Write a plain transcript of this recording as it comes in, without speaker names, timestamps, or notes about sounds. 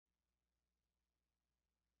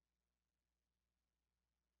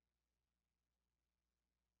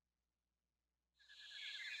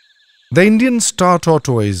The Indian star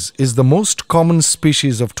tortoise is the most common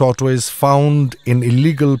species of tortoise found in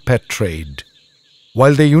illegal pet trade.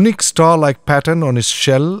 While the unique star-like pattern on its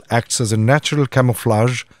shell acts as a natural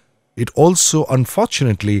camouflage, it also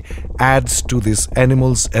unfortunately adds to this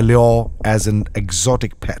animal's allure as an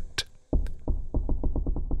exotic pet.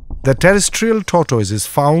 The terrestrial tortoise is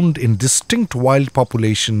found in distinct wild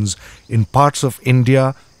populations in parts of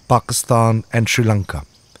India, Pakistan and Sri Lanka.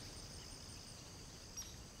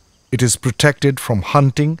 It is protected from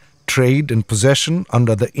hunting, trade and possession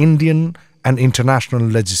under the Indian and international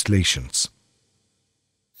legislations.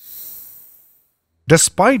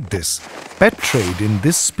 Despite this, pet trade in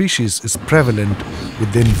this species is prevalent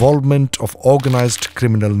with the involvement of organized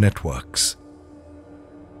criminal networks.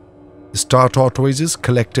 Star tortoises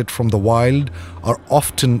collected from the wild are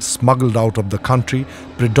often smuggled out of the country,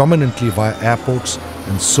 predominantly via airports,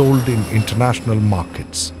 and sold in international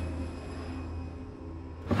markets.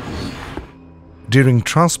 During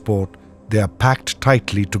transport, they are packed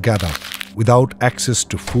tightly together without access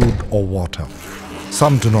to food or water.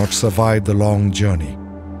 Some do not survive the long journey.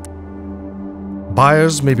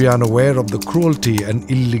 Buyers may be unaware of the cruelty and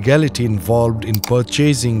illegality involved in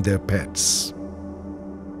purchasing their pets.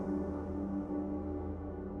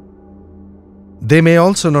 They may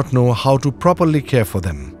also not know how to properly care for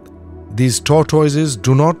them. These tortoises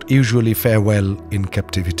do not usually fare well in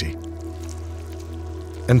captivity.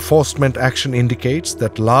 Enforcement action indicates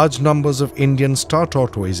that large numbers of Indian star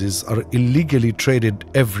tortoises are illegally traded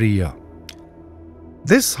every year.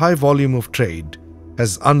 This high volume of trade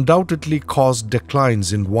has undoubtedly caused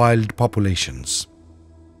declines in wild populations.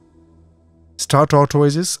 Star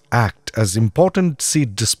tortoises act as important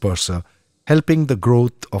seed disperser, helping the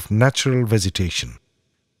growth of natural vegetation.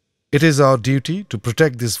 It is our duty to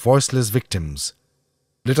protect these voiceless victims.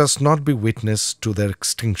 Let us not be witness to their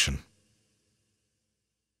extinction.